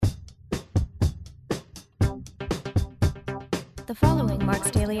The following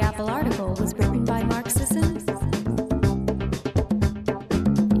Mark's Daily Apple article was written by Mark Sisson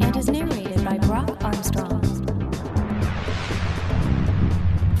and is narrated by Brock Armstrong.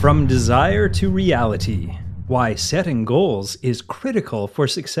 From Desire to Reality: Why Setting Goals is Critical for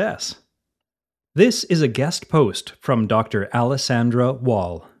Success. This is a guest post from Dr. Alessandra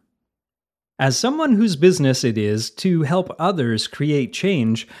Wall. As someone whose business it is to help others create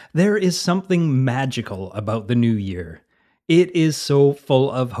change, there is something magical about the new year. It is so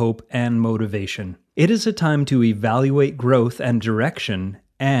full of hope and motivation. It is a time to evaluate growth and direction,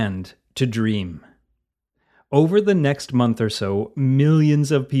 and to dream. Over the next month or so,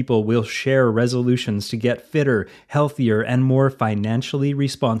 millions of people will share resolutions to get fitter, healthier, and more financially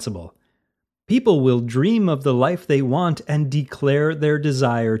responsible. People will dream of the life they want and declare their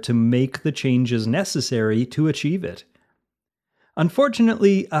desire to make the changes necessary to achieve it.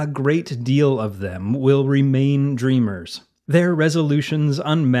 Unfortunately, a great deal of them will remain dreamers. Their resolutions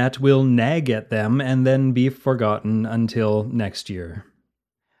unmet will nag at them and then be forgotten until next year.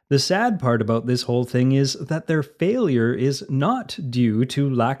 The sad part about this whole thing is that their failure is not due to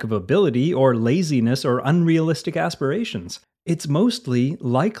lack of ability or laziness or unrealistic aspirations. It's mostly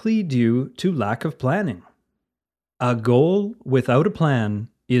likely due to lack of planning. A goal without a plan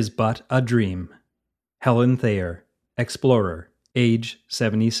is but a dream. Helen Thayer, explorer, age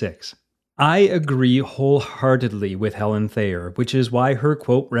 76. I agree wholeheartedly with Helen Thayer, which is why her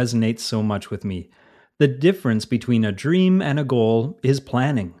quote resonates so much with me. The difference between a dream and a goal is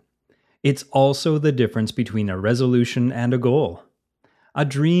planning. It's also the difference between a resolution and a goal. A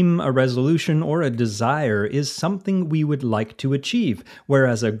dream, a resolution, or a desire is something we would like to achieve,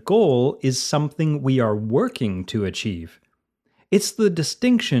 whereas a goal is something we are working to achieve. It's the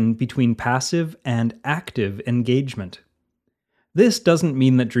distinction between passive and active engagement. This doesn't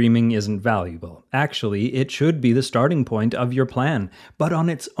mean that dreaming isn't valuable. Actually, it should be the starting point of your plan, but on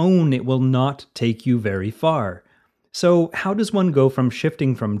its own it will not take you very far. So how does one go from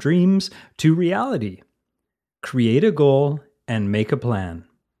shifting from dreams to reality? Create a goal and make a plan.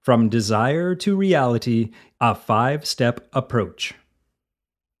 From desire to reality, a 5-step approach.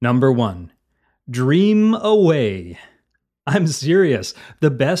 Number 1. Dream away. I'm serious. The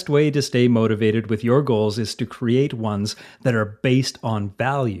best way to stay motivated with your goals is to create ones that are based on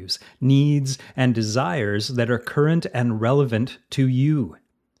values, needs, and desires that are current and relevant to you.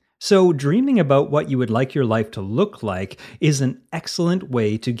 So dreaming about what you would like your life to look like is an excellent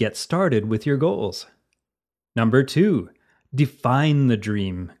way to get started with your goals. Number 2. Define the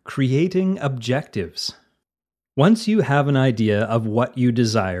dream, creating objectives. Once you have an idea of what you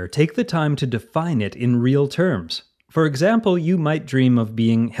desire, take the time to define it in real terms. For example, you might dream of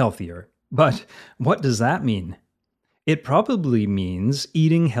being healthier. But what does that mean? It probably means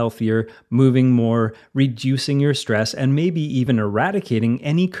eating healthier, moving more, reducing your stress, and maybe even eradicating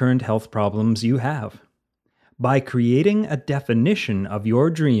any current health problems you have. By creating a definition of your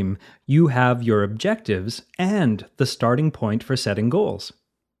dream, you have your objectives and the starting point for setting goals.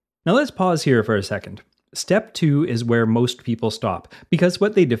 Now let's pause here for a second. Step 2 is where most people stop, because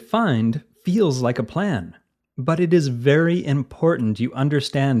what they defined feels like a plan. But it is very important you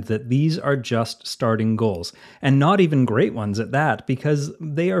understand that these are just starting goals, and not even great ones at that, because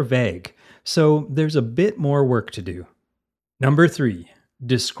they are vague. So there's a bit more work to do. Number 3.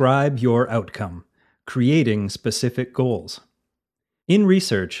 Describe your outcome. Creating specific goals. In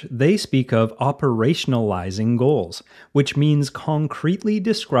research, they speak of operationalizing goals, which means concretely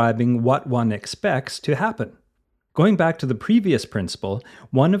describing what one expects to happen. Going back to the previous principle,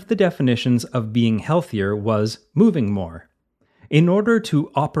 one of the definitions of being healthier was moving more. In order to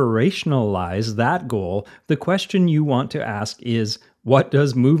operationalize that goal, the question you want to ask is, what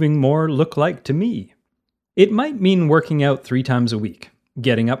does moving more look like to me? It might mean working out 3 times a week,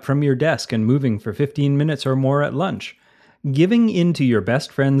 getting up from your desk and moving for 15 minutes or more at lunch, giving in to your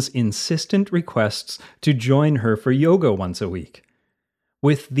best friend's insistent requests to join her for yoga once a week.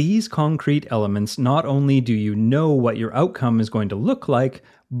 With these concrete elements, not only do you know what your outcome is going to look like,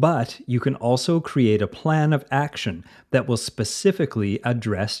 but you can also create a plan of action that will specifically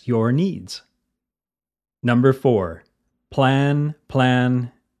address your needs. Number 4. Plan,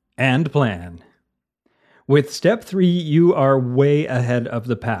 plan, and plan. With step 3, you are way ahead of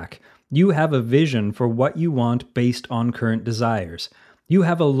the pack. You have a vision for what you want based on current desires. You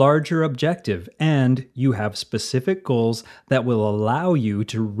have a larger objective, and you have specific goals that will allow you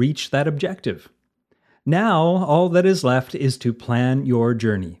to reach that objective. Now, all that is left is to plan your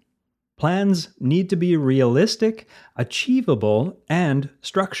journey. Plans need to be realistic, achievable, and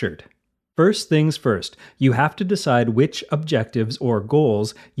structured. First things first, you have to decide which objectives or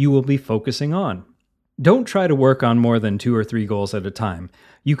goals you will be focusing on. Don't try to work on more than 2 or 3 goals at a time.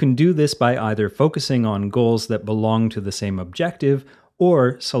 You can do this by either focusing on goals that belong to the same objective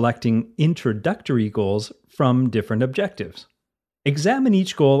or selecting introductory goals from different objectives. Examine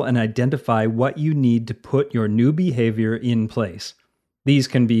each goal and identify what you need to put your new behavior in place. These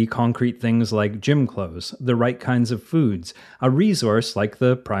can be concrete things like gym clothes, the right kinds of foods, a resource like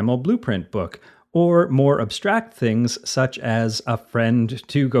the Primal Blueprint book, or more abstract things such as a friend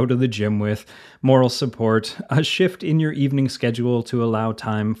to go to the gym with, moral support, a shift in your evening schedule to allow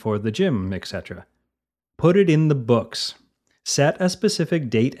time for the gym, etc. Put it in the books. Set a specific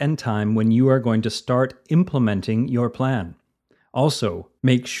date and time when you are going to start implementing your plan. Also,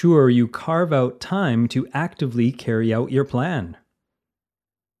 make sure you carve out time to actively carry out your plan.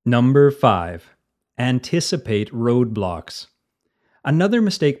 Number 5. Anticipate roadblocks. Another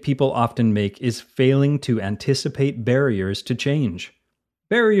mistake people often make is failing to anticipate barriers to change.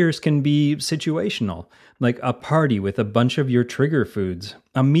 Barriers can be situational, like a party with a bunch of your trigger foods,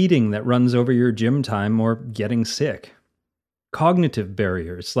 a meeting that runs over your gym time, or getting sick. Cognitive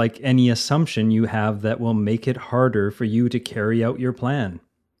barriers, like any assumption you have that will make it harder for you to carry out your plan.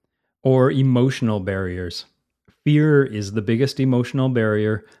 Or emotional barriers. Fear is the biggest emotional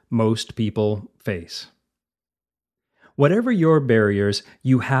barrier most people face. Whatever your barriers,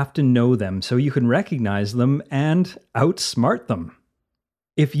 you have to know them so you can recognize them and outsmart them.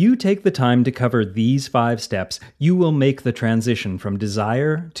 If you take the time to cover these 5 steps, you will make the transition from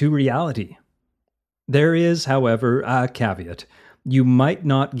desire to reality. There is, however, a caveat. You might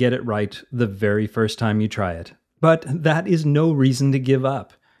not get it right the very first time you try it, but that is no reason to give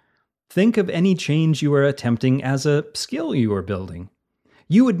up. Think of any change you are attempting as a skill you are building.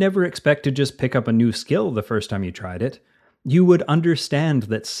 You would never expect to just pick up a new skill the first time you tried it. You would understand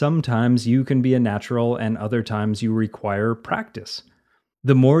that sometimes you can be a natural and other times you require practice.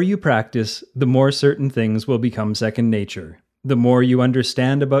 The more you practice, the more certain things will become second nature. The more you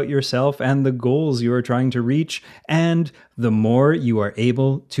understand about yourself and the goals you are trying to reach, and the more you are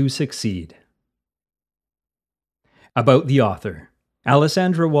able to succeed. About the author.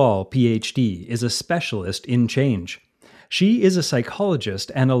 Alessandra Wall, PhD, is a specialist in change. She is a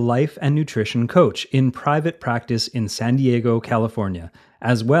psychologist and a life and nutrition coach in private practice in San Diego, California,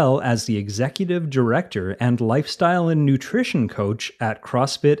 as well as the executive director and lifestyle and nutrition coach at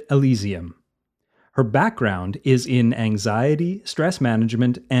CrossFit Elysium. Her background is in anxiety, stress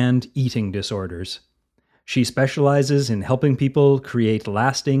management, and eating disorders. She specializes in helping people create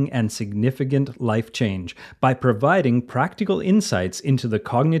lasting and significant life change by providing practical insights into the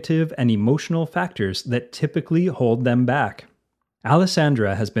cognitive and emotional factors that typically hold them back.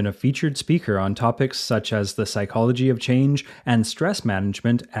 Alessandra has been a featured speaker on topics such as the psychology of change and stress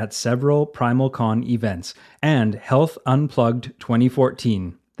management at several PrimalCon events and Health Unplugged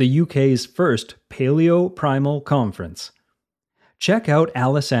 2014, the UK's first Paleo Primal conference. Check out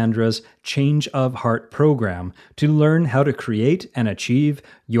Alessandra's Change of Heart program to learn how to create and achieve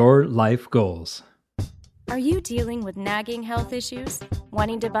your life goals. Are you dealing with nagging health issues?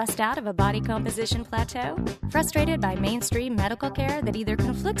 Wanting to bust out of a body composition plateau? Frustrated by mainstream medical care that either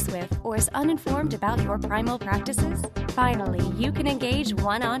conflicts with or is uninformed about your primal practices? Finally, you can engage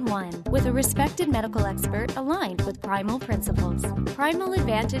one-on-one with a respected medical expert aligned with primal principles. Primal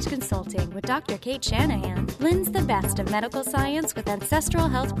Advantage Consulting with Dr. Kate Shanahan blends the best of medical science with ancestral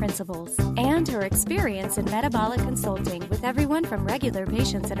health principles and her experience in metabolic consulting with everyone from regular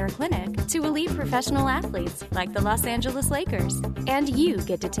patients at her clinic to elite professional athletes like the Los Angeles Lakers. And you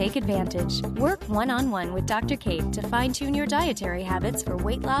get to take advantage. Work one-on-one with Dr. Kate to fine-tune your dietary habits for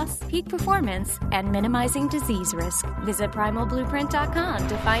weight loss, peak performance, and minimizing disease risk. Visit PrimalBlueprint.com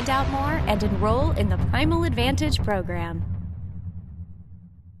to find out more and enroll in the Primal Advantage program.